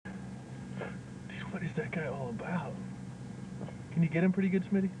What is that guy all about? Can you get him pretty good,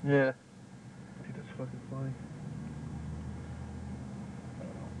 Smitty? Yeah. Dude, that's fucking funny.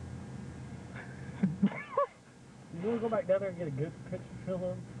 You want to go back down there and get a good picture film of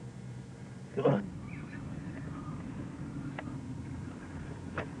him?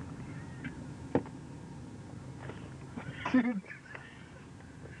 Dude.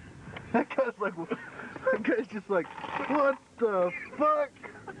 That guy's just like, what the fuck?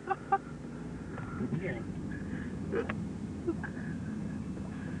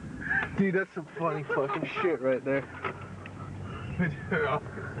 Dude, that's some funny fucking shit right there. The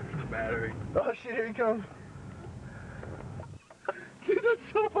battery. Oh shit, here he comes. Dude,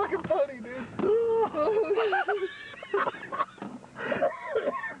 that's so fucking funny, dude.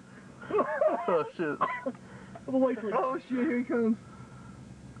 Oh shit. I'm away from Oh shit, here he comes.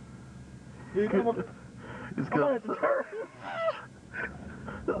 Dude, I'm gonna have to turn.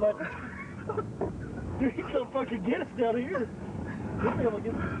 Dude, he's gonna fucking get us down here. He'll be able to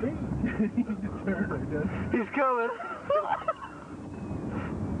get some speed. He need to turn right now. He's coming.